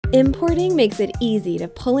Importing makes it easy to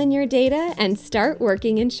pull in your data and start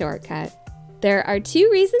working in Shortcut. There are 2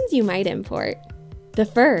 reasons you might import. The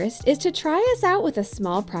first is to try us out with a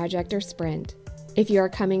small project or sprint. If you are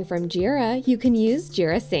coming from Jira, you can use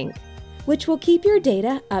Jira Sync, which will keep your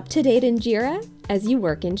data up to date in Jira as you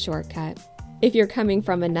work in Shortcut. If you're coming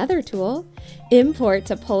from another tool, import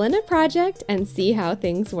to pull in a project and see how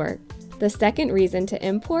things work. The second reason to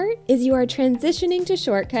import is you are transitioning to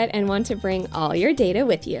Shortcut and want to bring all your data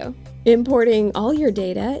with you. Importing all your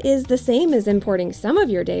data is the same as importing some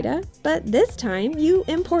of your data, but this time you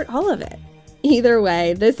import all of it. Either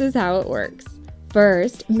way, this is how it works.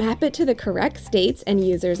 First, map it to the correct states and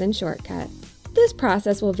users in Shortcut. This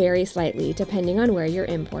process will vary slightly depending on where you're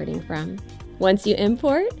importing from. Once you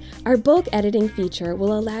import, our bulk editing feature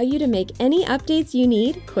will allow you to make any updates you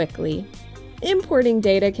need quickly. Importing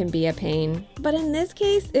data can be a pain, but in this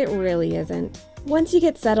case, it really isn't. Once you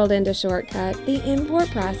get settled into Shortcut, the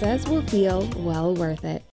import process will feel well worth it.